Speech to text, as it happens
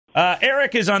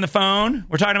Eric is on the phone.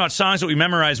 We're talking about songs that we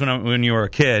memorized when you were a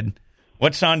kid.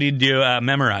 What song did you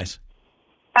memorize?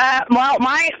 Well,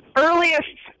 my earliest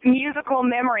musical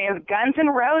memory is Guns N'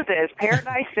 Roses,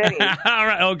 Paradise City. All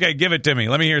right, okay, give it to me.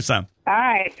 Let me hear some. All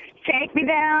right. Take me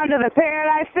down to the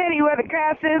Paradise City where the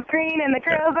grass is green and the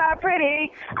girls are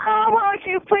pretty. Oh, won't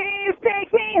you please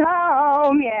take me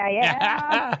home?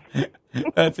 Yeah.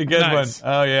 That's a good Nice.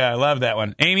 one. Oh, yeah, I love that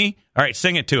one. Amy, all right,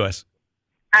 sing it to us.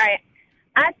 All right.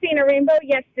 I seen a rainbow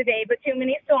yesterday, but too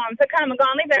many storms have come and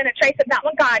gone, leaving a trace of not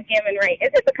one God-given ray. Is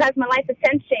it because my life is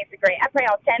 10 shades of gray? I pray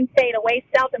all 10 fade away,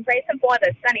 stealth, and praise him for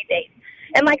the sunny days.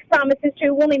 And like promise is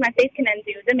true, only my faith can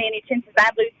undo the many chances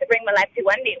I've lose to bring my life to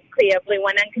a new, clear blue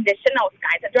and unconditional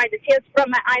skies. I dry the tears from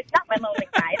my eyes, not my lonely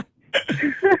cries.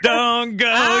 Don't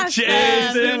go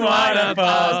chasing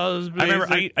waterfalls. I remember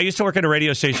I used to work at a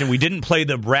radio station. We didn't play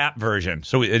the rap version,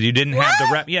 so you didn't have the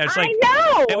rap. Yeah, it's like I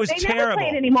know. it was they terrible. Never play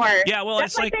it anymore. Yeah, well,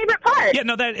 that's it's my like favorite part. Yeah,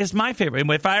 no, that is my favorite.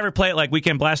 If I ever play it like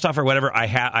Weekend Blast Off or whatever, I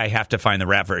have to find the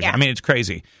rap version. Yeah. I mean, it's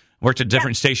crazy. Worked at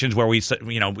different stations where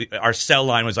our cell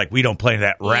line was like, we don't play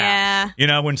that rap. Yeah. You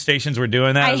know, when stations were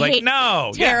doing that, I was like, hate no.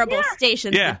 terrible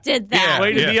stations that did that.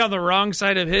 Way to be on the wrong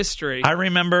side of history. I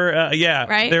remember,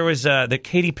 Right? there was that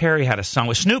Katy Perry had a song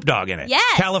with Snoop Dogg in it.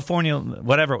 Yes. California,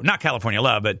 whatever, not California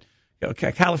Love, but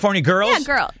California Girls. Yeah,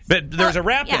 Girls. But there's a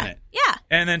rap in it. Yeah.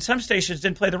 And then some stations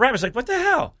didn't play the rap. It's like, what the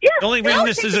hell? Yeah. The only reason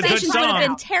this is a good Stations would song. have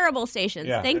been terrible stations.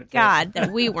 Yeah. Thank God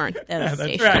that we weren't those That's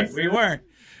stations. right. We weren't.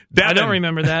 I Devin. don't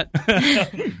remember that.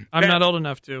 I'm not old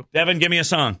enough to. Devin, give me a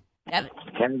song.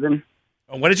 Kevin.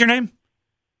 What is your name?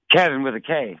 Kevin with a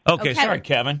K. Okay, sorry,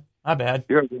 Kevin. My bad.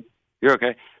 You're okay. You're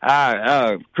okay.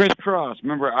 Chris Cross.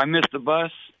 Remember, I missed the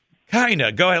bus.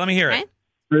 Kinda. Go ahead. Let me hear it.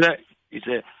 He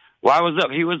said, "Well, I was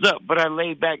up. He was up, but I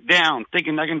laid back down,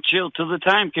 thinking I can chill till the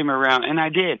time came around, and I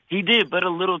did. He did, but a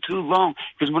little too long.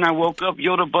 Because when I woke up,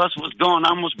 the bus was gone. I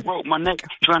almost broke my neck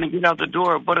trying to get out the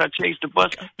door, but I chased the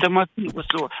bus till my feet were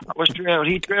sore. I was trailed.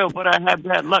 He trailed, but I had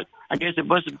bad luck. I guess it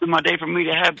busted through my day for me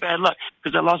to have bad luck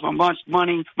because I lost my bunch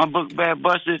money, my book bag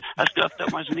busted. I stuffed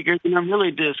up my sneakers, and I'm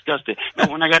really disgusted. And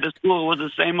when I got to school, it was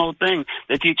the same old thing.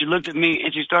 The teacher looked at me,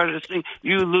 and she started to sing,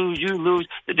 you lose, you lose.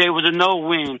 The day was a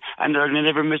no-win. I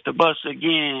never missed a bus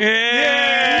again."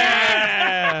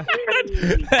 Yeah!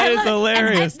 That is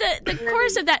hilarious. And the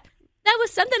chorus of that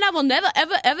was something I will never,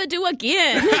 ever, ever do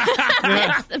again.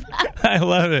 I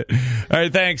love it. All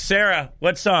right, thanks. Sarah,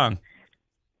 what song?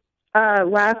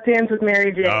 Last Dance with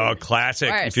Mary Jane. Oh, classic.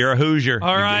 Of course. If you're a Hoosier,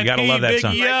 All right, you got to love that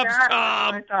song.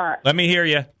 I thought. Let me hear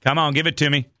you. Come on, give it to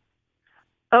me.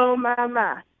 Oh,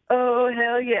 my. Oh,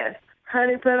 hell yes.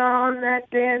 Honey, put on that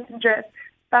dancing dress.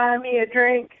 Buy me a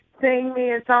drink. Sing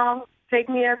me a song. Take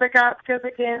me as a cop because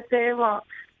I can't stay long.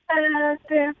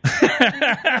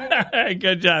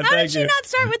 Good job. How Thank did she you. not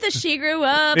start with the she grew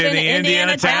up In in the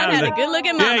Indiana town, had a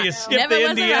good-looking mama. Yeah, you skipped Never the was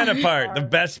Indiana around. part, the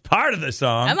best part of the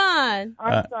song. Come on.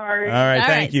 I'm sorry. All right, All thank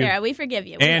right, you. Sarah, we forgive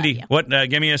you. We Andy, love you. what?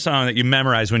 Give me a song that you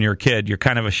memorized when you were a kid. You're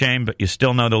kind of ashamed, but you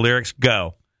still know the lyrics.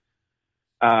 Go.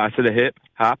 I said a hip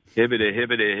hop, hibbity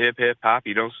hip hip hop.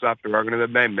 You don't stop the rockin' to the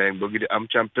bang bang boogie. I'm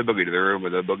jump to boogie to the room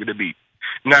with a boogie to beat.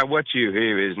 Now what you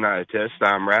hear is not a test.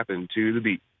 I'm rapping to the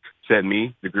beat. Said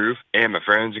me, the groove, and my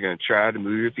friends are gonna try to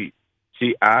move your feet.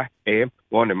 See, I am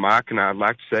one of Mike, and I'd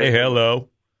like to say Hey, hello.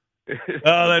 Oh,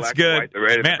 that's black, good. White, the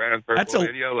red, Man, the brown, purple,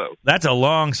 and yellow. That's a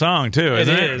long song too, It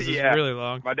isn't is. It's Yeah. really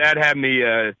long. My dad had me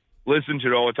listen to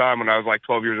it all the time when I was like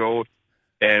 12 years old,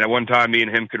 and at one time, me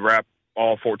and him could rap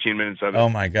all 14 minutes of it. Oh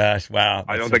my gosh! Wow.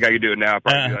 I don't think I could do it now.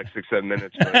 Probably like 6-7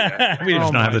 minutes. But, yeah. We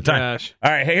just don't have the time. Gosh.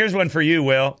 All right, hey, here's one for you,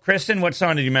 Will. Kristen, what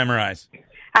song did you memorize?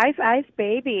 Ice, Ice,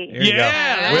 Baby. Here you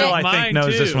Yeah, go. Will, I mine think,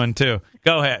 knows too. this one too.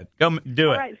 Go ahead. Go do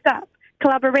All it. right, stop.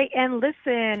 Collaborate and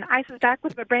listen. Ice is back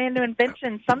with a brand new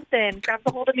invention. Something grabs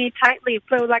a hold of me tightly,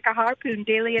 flow like a harpoon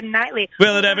daily and nightly.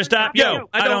 Will it ever stop? Yo,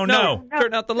 I don't know.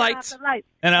 Turn out the lights.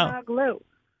 And I'll glow.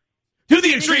 to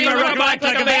the extreme, I rock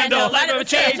like a vandal. Light up a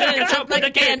change, like a jump like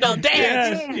a candle.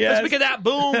 Dance. Yes, yes. Look at that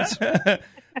booms.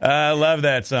 I love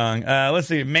that song. Let's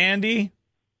see, Mandy,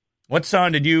 what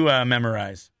song did you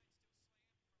memorize?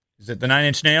 Is it the 9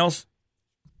 Inch Nails?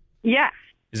 Yeah.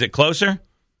 Is it Closer?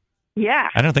 Yeah.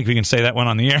 I don't think we can say that one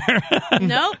on the air.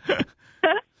 Nope.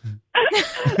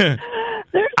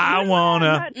 I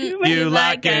wanna Too you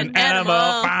like like an animal.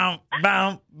 Bow,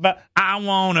 bow, bow. I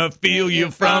wanna feel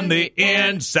you from the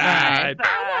inside. I